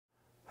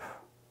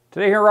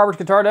Today here at Robert's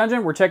Guitar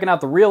Dungeon, we're checking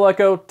out the Real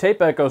Echo Tape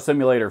Echo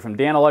Simulator from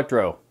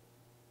Danelectro.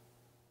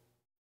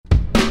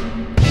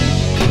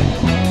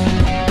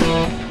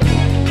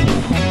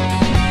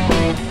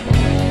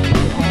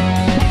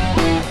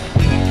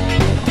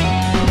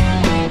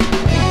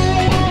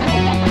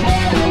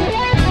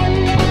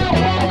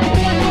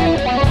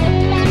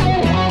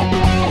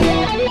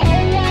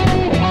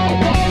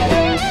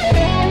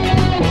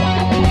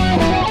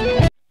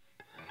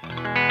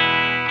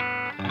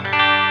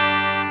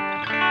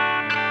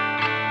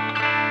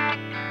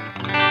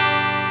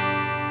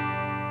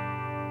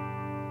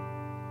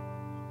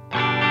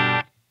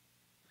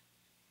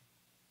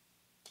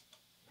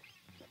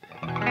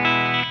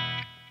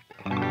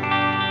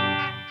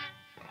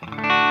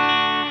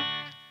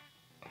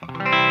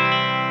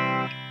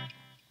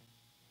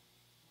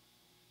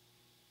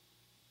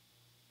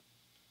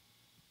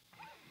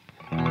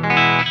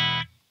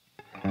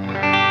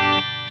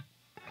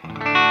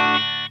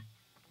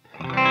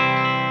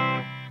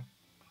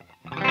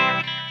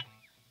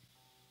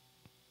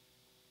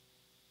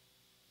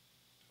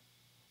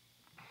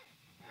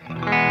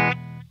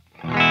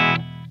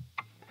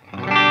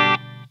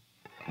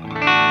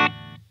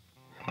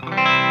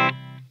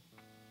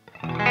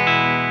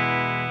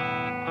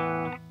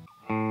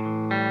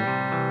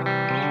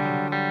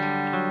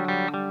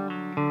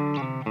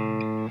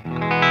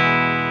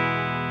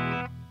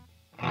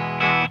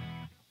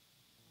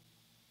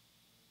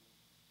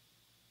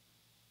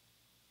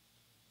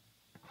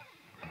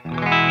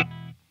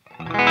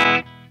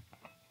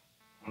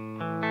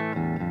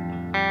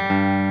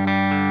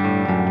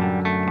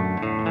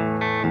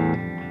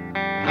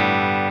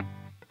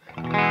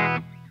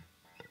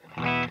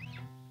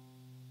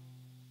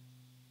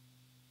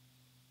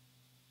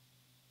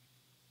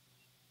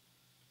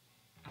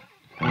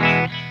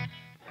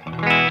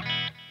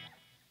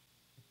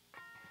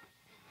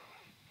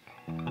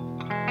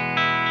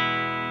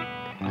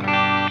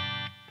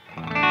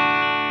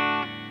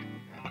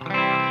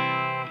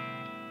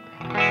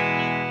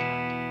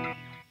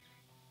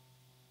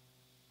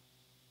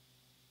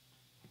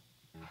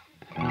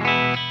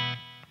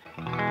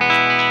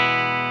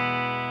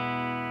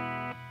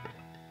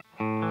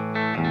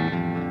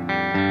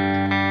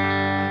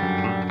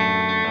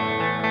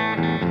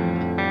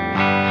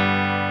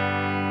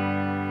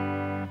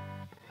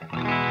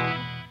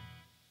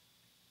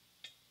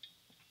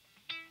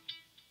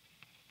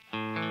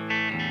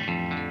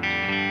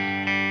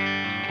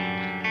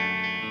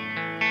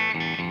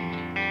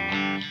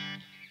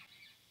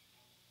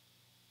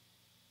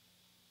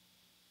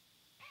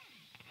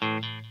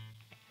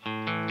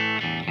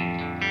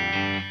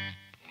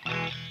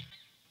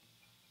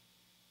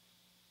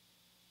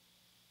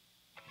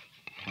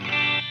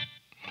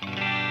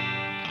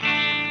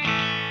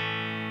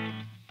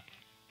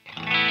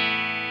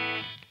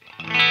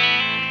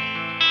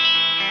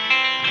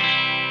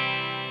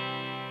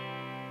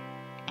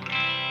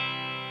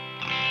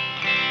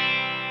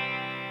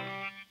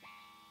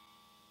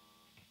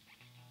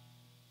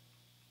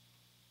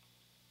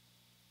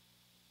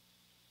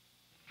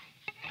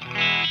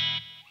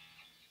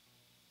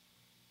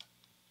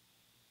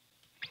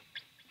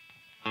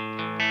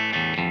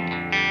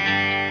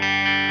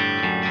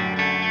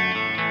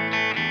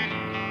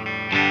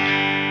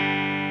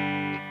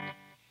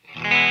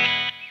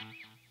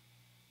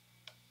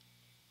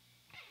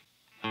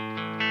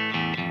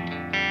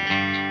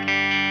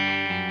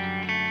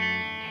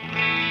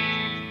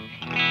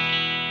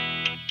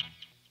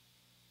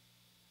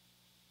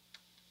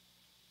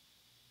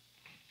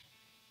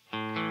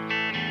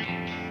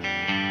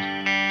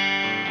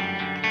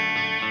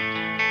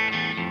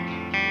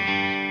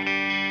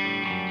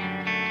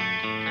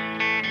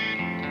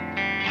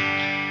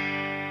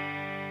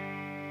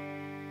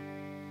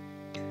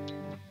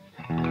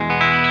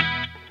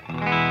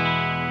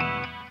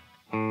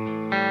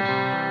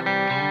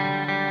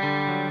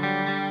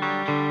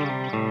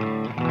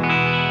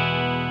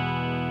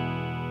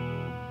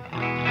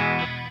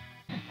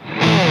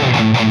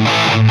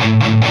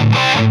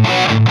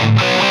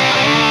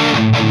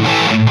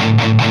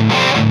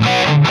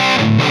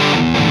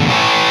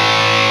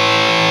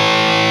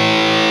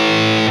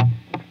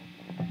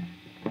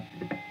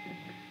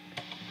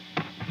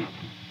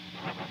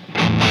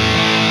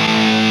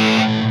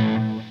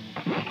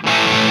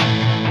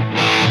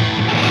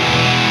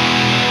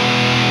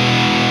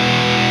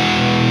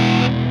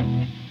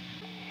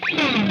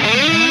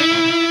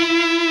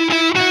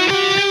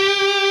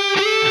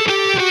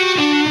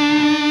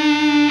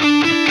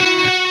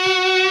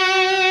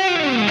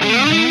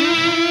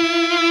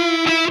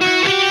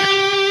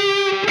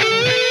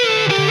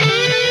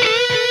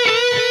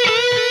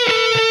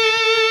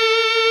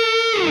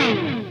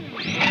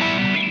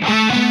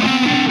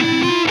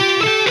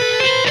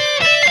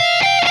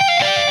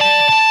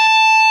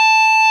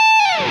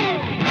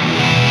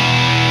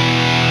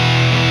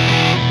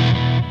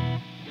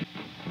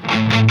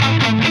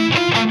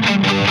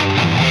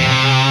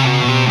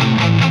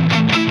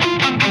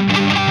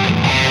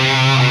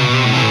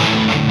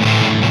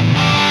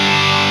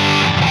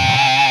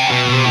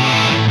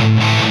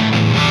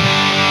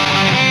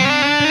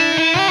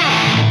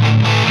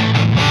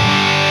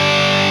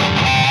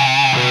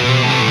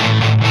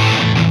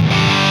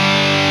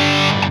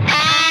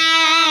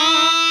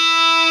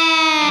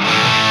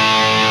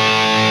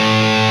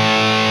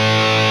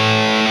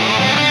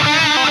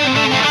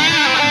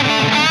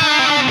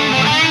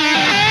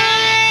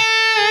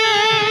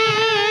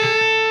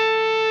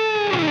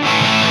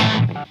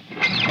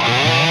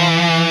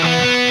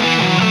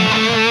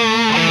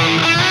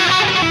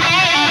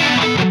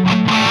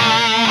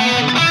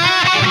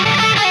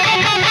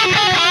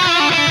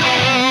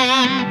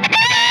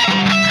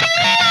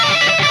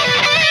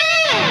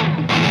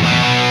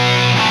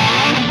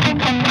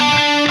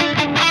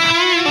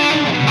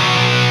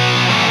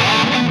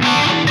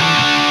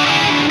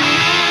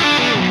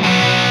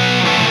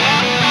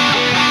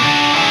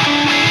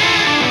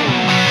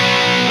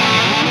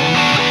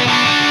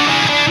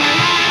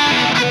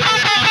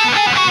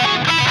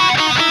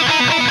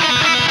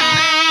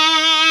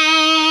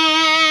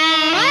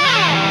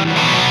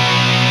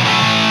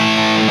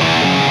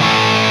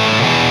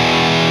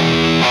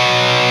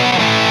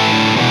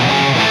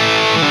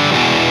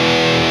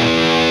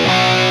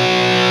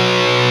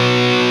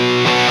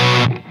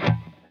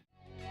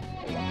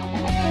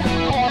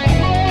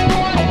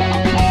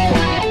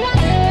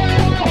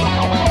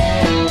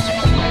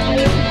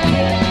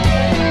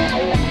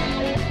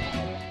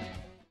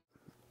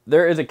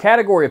 There is a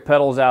category of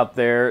pedals out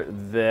there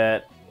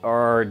that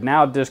are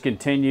now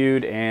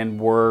discontinued and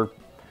were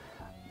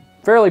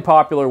fairly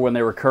popular when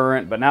they were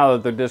current, but now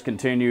that they're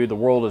discontinued, the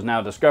world is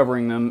now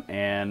discovering them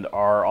and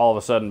are all of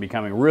a sudden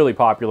becoming really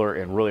popular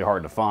and really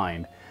hard to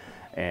find.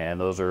 And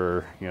those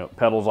are, you know,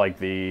 pedals like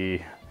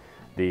the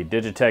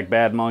Digitech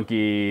Bad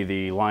Monkey,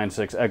 the Line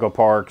 6 Echo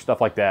Park,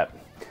 stuff like that.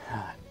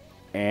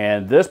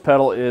 And this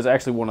pedal is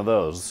actually one of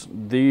those.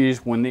 These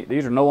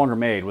are no longer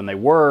made. When they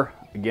were,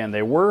 again,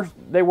 they were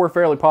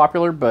fairly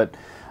popular, but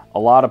a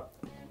lot of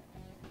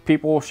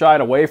people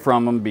shied away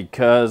from them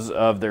because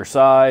of their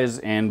size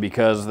and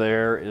because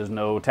there is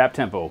no tap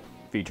tempo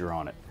feature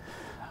on it.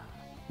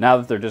 Now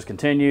that they're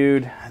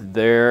discontinued,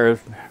 they're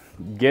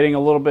getting a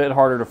little bit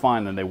harder to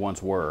find than they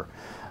once were.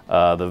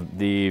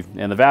 The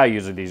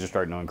values of these are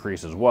starting to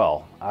increase as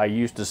well. I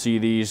used to see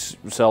these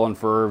selling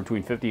for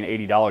between $50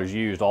 and $80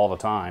 used all the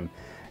time,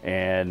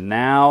 and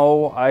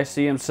now I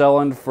see them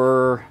selling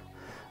for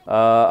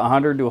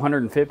 $100 to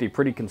 $150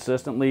 pretty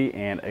consistently,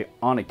 and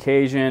on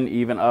occasion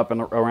even up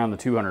and around the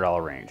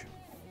 $200 range.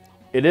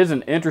 It is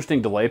an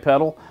interesting delay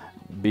pedal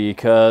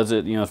because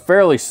it's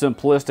fairly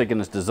simplistic in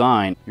its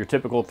design. Your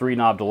typical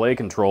 3-knob delay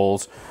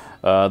controls.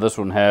 This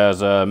one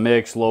has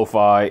mix,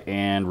 lo-fi,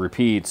 and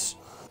repeats.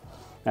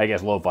 I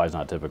guess lo-fi is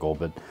not typical,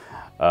 but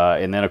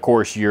and then of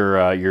course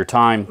your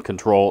time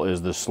control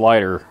is the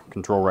slider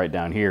control right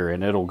down here,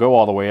 and it'll go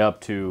all the way up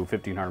to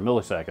 1500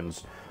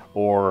 milliseconds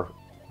or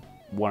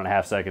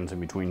 1.5 seconds in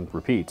between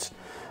repeats.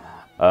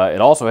 It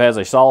also has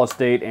a solid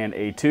state and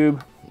a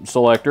tube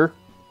selector.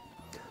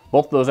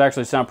 Both of those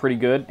actually sound pretty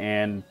good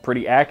and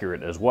pretty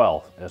accurate as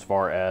well, as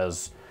far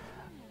as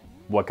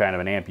what kind of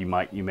an amp you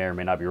may or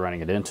may not be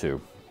running it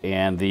into.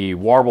 And the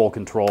warble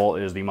control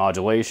is the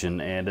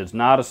modulation, and it's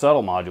not a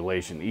subtle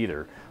modulation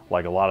either,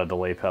 like a lot of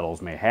delay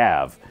pedals may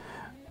have.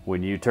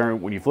 When you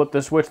flip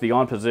this switch, the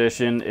on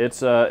position,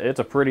 it's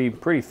a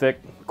pretty thick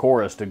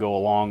chorus to go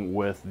along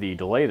with the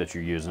delay that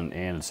you're using,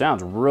 and it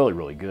sounds really,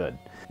 really good.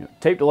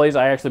 Tape delays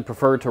I actually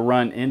prefer to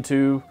run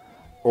into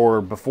or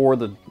before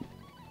the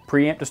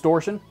preamp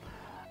distortion,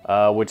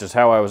 which is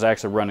how I was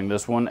actually running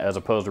this one, as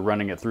opposed to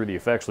running it through the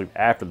effects loop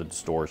after the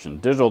distortion.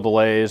 Digital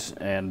delays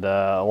and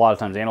a lot of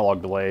times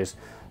analog delays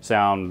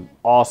sound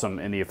awesome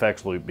in the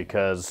effects loop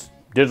because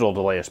digital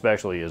delay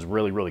especially is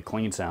really, really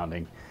clean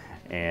sounding.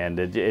 And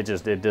they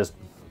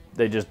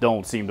just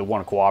don't seem to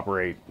want to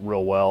cooperate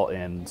real well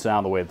and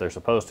sound the way that they're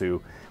supposed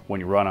to when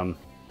you run them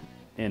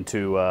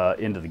into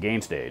the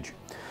gain stage.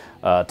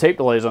 Tape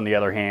delays, on the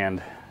other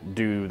hand,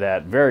 do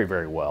that very,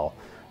 very well,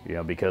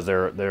 because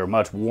they're a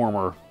much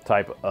warmer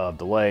type of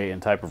delay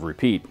and type of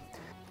repeat,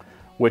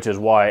 which is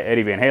why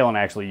Eddie Van Halen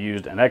actually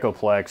used an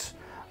Echoplex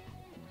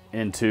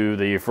into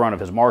the front of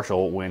his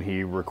Marshall when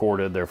he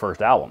recorded their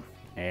first album.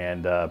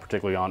 And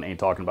particularly on Ain't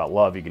Talking About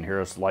Love, you can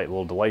hear a slight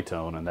little delay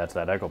tone, and that's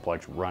that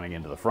Echoplex running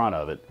into the front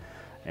of it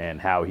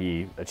and how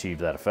he achieved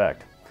that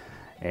effect.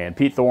 And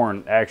Pete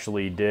Thorn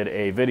actually did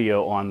a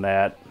video on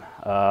that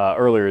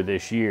earlier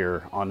this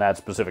year on that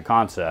specific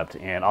concept,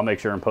 and I'll make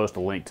sure and post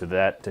a link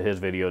to his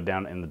video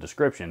down in the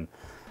description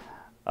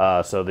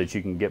so that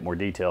you can get more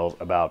details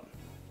about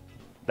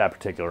that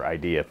particular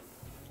idea.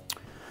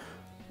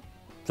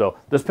 So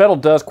this pedal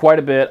does quite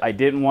a bit. I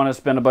didn't want to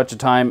spend a bunch of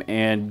time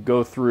and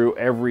go through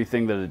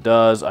everything that it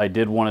does. I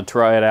did want to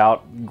try it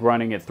out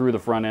running it through the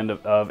front end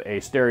of a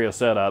stereo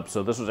setup.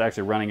 So this was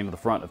actually running into the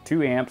front of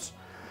 2 amps,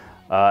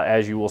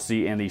 as you will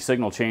see in the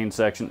signal chain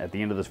section at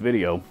the end of this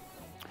video.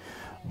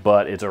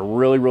 But it's a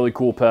really, really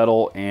cool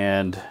pedal,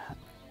 and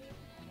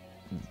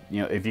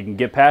if you can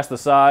get past the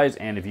size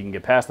and if you can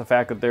get past the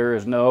fact that there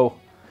is no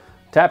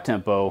tap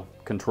tempo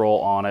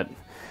control on it,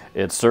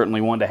 it's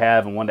certainly one to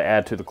have and one to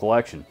add to the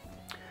collection.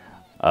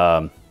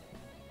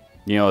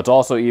 It's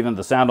also even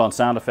the sound on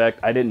sound effect.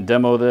 I didn't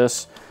demo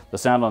this. The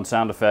sound on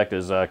sound effect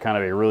is kind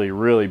of a really,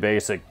 really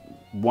basic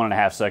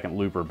 1.5 second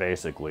looper,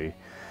 basically.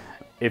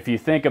 If you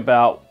think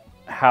about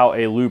how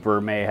a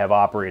looper may have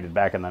operated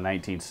back in the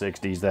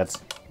 1960s, that's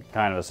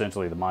kind of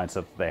essentially the mindset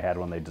that they had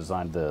when they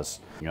designed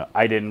this.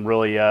 I didn't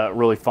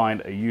really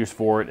find a use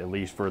for it, at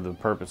least for the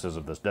purposes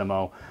of this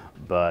demo,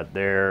 but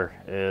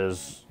there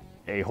is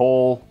a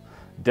whole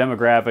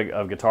demographic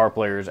of guitar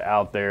players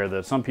out there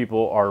that some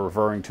people are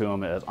referring to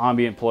them as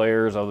ambient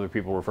players, other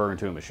people referring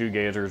to them as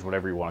shoegazers,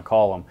 whatever you want to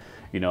call them,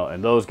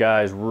 and those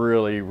guys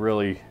really,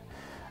 really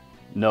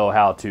know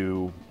how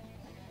to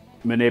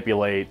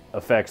manipulate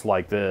effects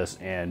like this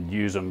and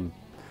use them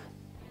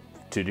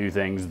to do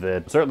things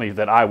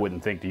that I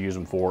wouldn't think to use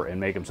them for and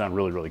make them sound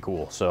really, really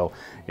cool. So,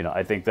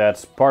 I think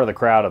that's part of the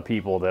crowd of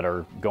people that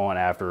are going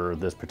after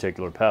this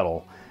particular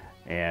pedal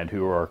and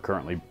who are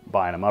currently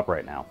buying them up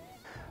right now.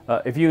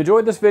 If you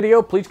enjoyed this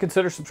video, please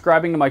consider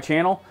subscribing to my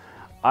channel.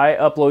 I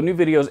upload new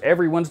videos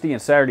every Wednesday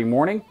and Saturday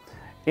morning.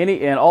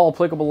 Any and all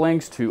applicable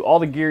links to all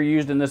the gear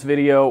used in this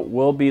video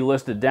will be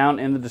listed down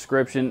in the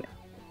description.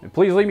 And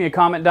please leave me a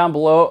comment down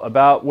below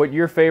about what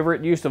your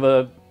favorite use of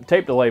a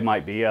tape delay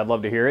might be. I'd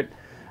love to hear it.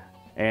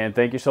 And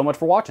thank you so much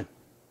for watching.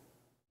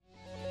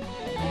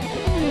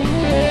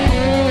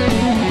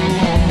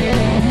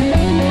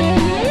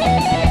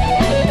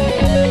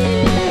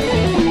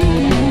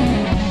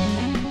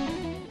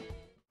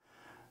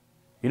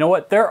 You know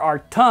what? There are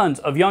tons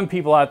of young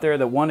people out there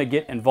that want to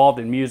get involved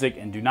in music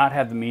and do not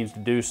have the means to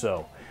do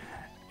so.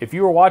 If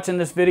you are watching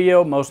this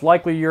video, most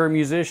likely you're a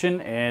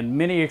musician, and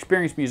many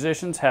experienced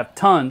musicians have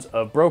tons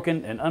of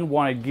broken and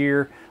unwanted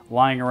gear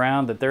lying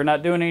around that they're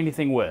not doing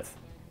anything with.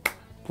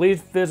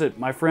 Please visit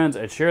my friends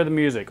at Share the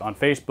Music on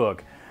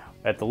Facebook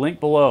at the link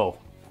below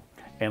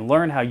and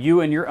learn how you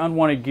and your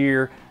unwanted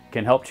gear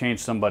can help change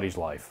somebody's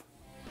life.